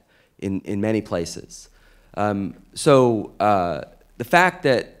get in many places. The fact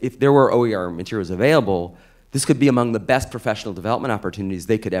that if there were OER materials available, this could be among the best professional development opportunities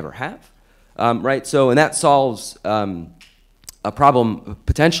they could ever have, right? And that solves a problem,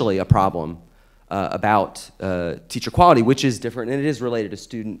 potentially a problem, about teacher quality, which is different, and it is related to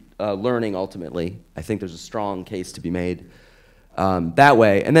student learning ultimately. I think there's a strong case to be made that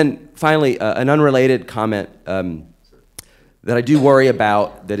way. And then finally, an unrelated comment that I do worry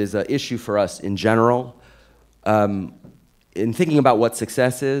about, that is an issue for us in general. In thinking about what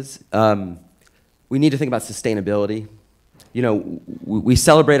success is, we need to think about sustainability. We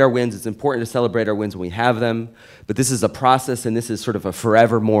celebrate our wins. It's important to celebrate our wins when we have them, but this is a process, and this is sort of a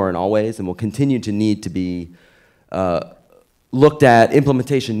forevermore and always, and will continue to need to be looked at.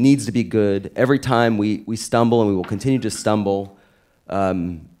 Implementation needs to be good. Every time we stumble, and we will continue to stumble,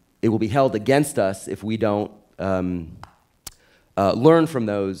 it will be held against us if we don't learn from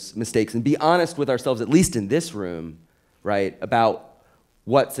those mistakes and be honest with ourselves, at least in this room, right, about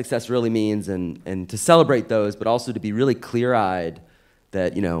what success really means and to celebrate those, but also to be really clear-eyed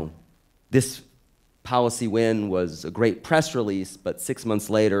that, you know, this policy win was a great press release, but 6 months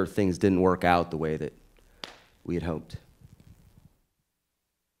later, things didn't work out the way that we had hoped.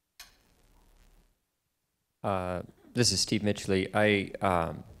 This is Steve Mitchley.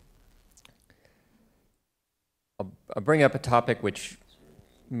 I'll bring up a topic which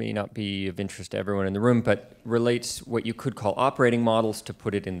may not be of interest to everyone in the room, but relates what you could call operating models. To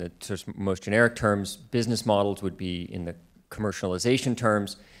put it in the sort of most generic terms, business models would be in the commercialization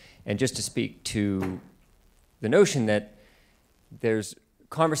terms. And just to speak to the notion that there's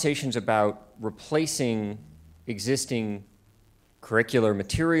conversations about replacing existing curricular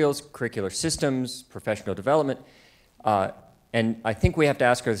materials, curricular systems, professional development. And I think we have to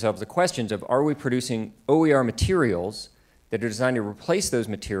ask ourselves the questions of, are we producing OER materials that are designed to replace those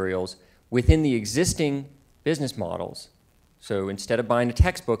materials within the existing business models? So instead of buying a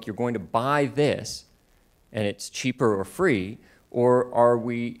textbook, you're going to buy this, and it's cheaper or free. Or are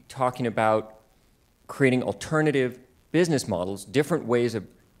we talking about creating alternative business models, different ways of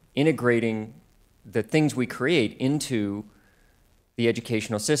integrating the things we create into the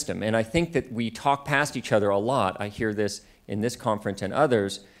educational system? And I think that we talk past each other a lot. I hear this in this conference and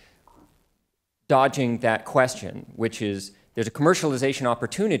others, dodging that question, which is there's a commercialization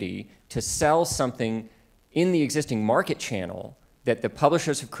opportunity to sell something in the existing market channel that the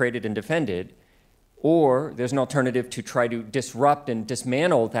publishers have created and defended, or there's an alternative to try to disrupt and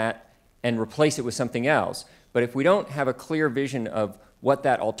dismantle that and replace it with something else. But if we don't have a clear vision of what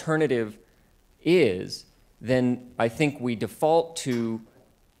that alternative is, then I think we default to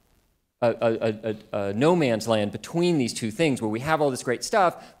a no man's land between these two things, where we have all this great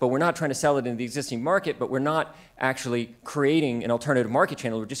stuff, but we're not trying to sell it in the existing market, but we're not actually creating an alternative market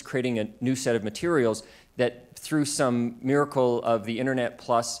channel. We're just creating a new set of materials that, through some miracle of the internet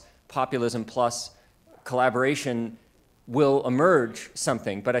plus populism plus collaboration, will emerge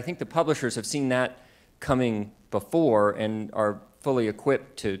something. But I think the publishers have seen that coming before and are fully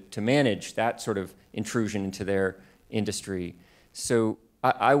equipped to manage that sort of intrusion into their industry. So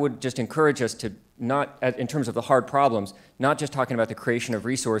I would just encourage us to not, in terms of the hard problems, not just talking about the creation of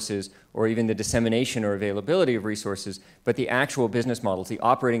resources or even the dissemination or availability of resources, but the actual business models, the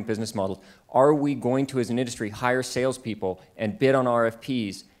operating business models. Are we going to, as an industry, hire salespeople and bid on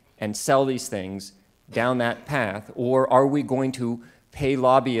RFPs and sell these things down that path? Or are we going to pay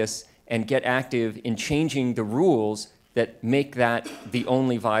lobbyists and get active in changing the rules that make that the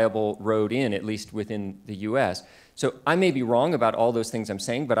only viable road in, at least within the US? So I may be wrong about all those things I'm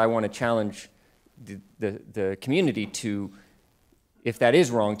saying, but I want to challenge the community to, if that is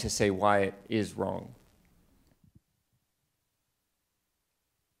wrong, to say why it is wrong.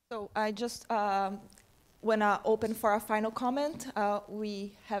 So I just want to open for a final comment.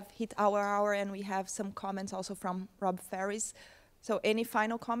 We have hit our hour, and we have some comments also from Rob Ferris. So any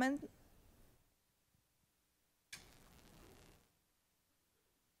final comment?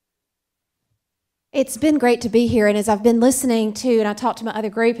 It's been great to be here, and as I've been listening to, and I talked to my other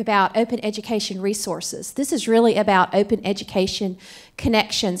group about open education resources, this is really about open education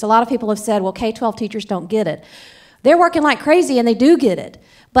connections. A lot of people have said, well, K-12 teachers don't get it. They're working like crazy, and they do get it,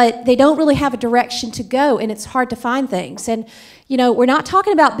 but they don't really have a direction to go, and it's hard to find things. And, you know, we're not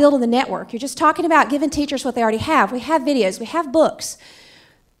talking about building the network. You're just talking about giving teachers what they already have. We have videos. We have books.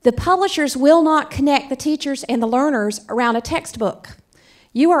 The publishers will not connect the teachers and the learners around a textbook.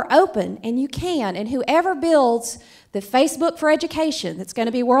 You are open, and you can, and whoever builds the Facebook for education that's going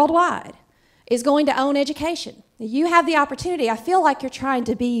to be worldwide is going to own education. You have the opportunity. I feel like you're trying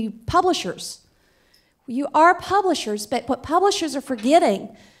to be publishers. You are publishers, but what publishers are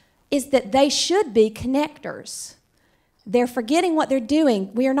forgetting is that they should be connectors. They're forgetting what they're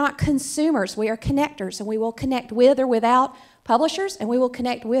doing. We are not consumers. We are connectors, and we will connect with or without publishers, and we will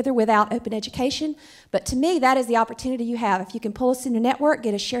connect with or without open education. But to me, that is the opportunity you have. If you can pull us in a network,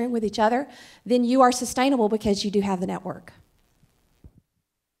 get us sharing with each other, then you are sustainable because you do have the network.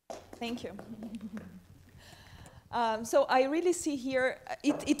 Thank you. So I really see here,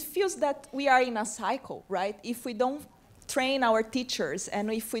 it feels that we are in a cycle, right? If we don't train our teachers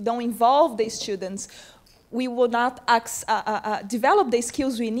and if we don't involve the students, we will not develop the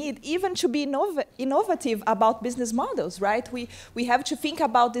skills we need even to be innovative about business models, right? We have to think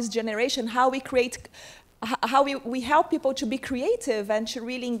about this generation, how we create, how we help people to be creative and to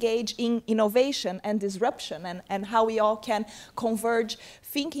really engage in innovation and disruption, and how we all can converge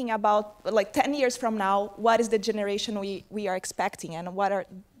thinking about, like 10 years from now, what is the generation we are expecting, and what is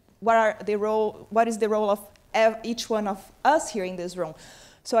the role of each one of us here in this room.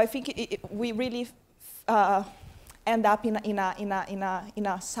 So I think we really end up in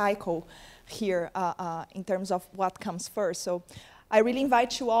a cycle here in terms of what comes first. So I really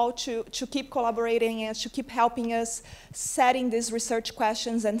invite you all to keep collaborating and to keep helping us setting these research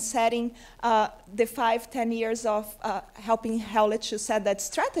questions and setting the 5-10 years of helping Hewlett to set that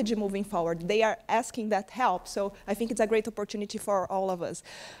strategy moving forward. They are asking that help, so I think it's a great opportunity for all of us.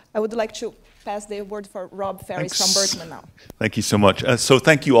 I would like to pass the word for Rob Ferris from Berkman now. Thank you so much. So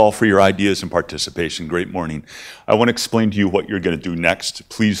thank you all for your ideas and participation. Great morning. I want to explain to you what you're going to do next.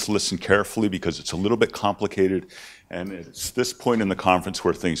 Please listen carefully because it's a little bit complicated, and it's this point in the conference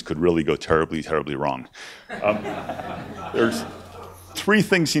where things could really go terribly, terribly wrong. There's 3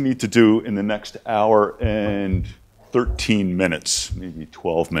 things you need to do in the next hour and 13 minutes, maybe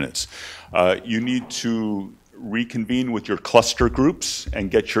 12 minutes. You need to reconvene with your cluster groups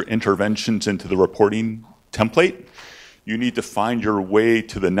and get your interventions into the reporting template. You need to find your way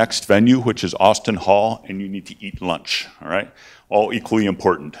to the next venue, which is Austin Hall, and you need to eat lunch, all right? All equally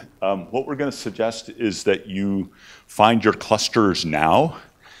important. What we're going to suggest is that you find your clusters now.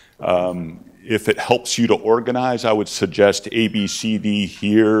 If it helps you to organize, I would suggest A, B, C, D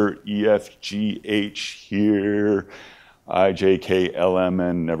here, E, F, G, H here, I, J, K, L, M,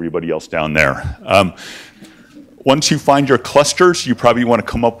 and everybody else down there. Once you find your clusters, you probably want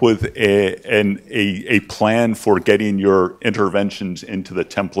to come up with a plan for getting your interventions into the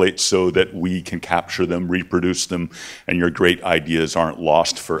template so that we can capture them, reproduce them, and your great ideas aren't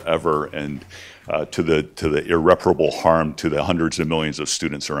lost forever and to the irreparable harm to the hundreds of millions of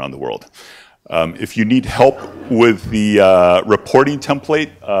students around the world. If you need help with the reporting template,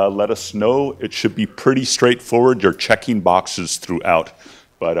 let us know. It should be pretty straightforward. You're checking boxes throughout.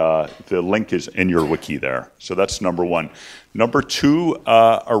 But the link is in your wiki there. So that's number 1. Number 2,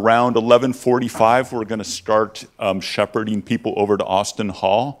 around 11:45, we're going to start shepherding people over to Austin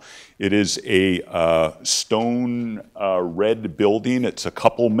Hall. It is a stone red building. It's a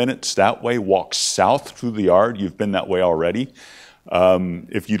couple minutes that way. Walk south through the yard. You've been that way already.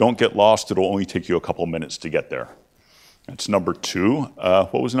 If you don't get lost, it'll only take you a couple minutes to get there. That's number 2.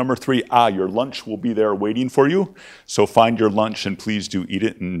 What was number 3? Your lunch will be there waiting for you. So find your lunch and please do eat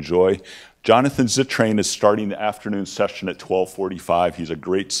it and enjoy. Jonathan Zittrain is starting the afternoon session at 12:45. He's a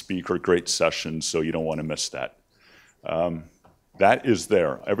great speaker, great session, so you don't want to miss that. That is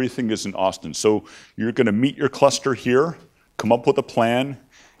there. Everything is in Austin. So you're going to meet your cluster here, come up with a plan,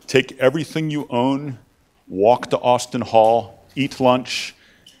 take everything you own, walk to Austin Hall, eat lunch,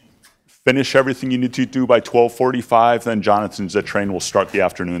 finish everything you need to do by 12:45, then Jonathan Zittrain will start the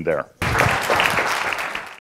afternoon there.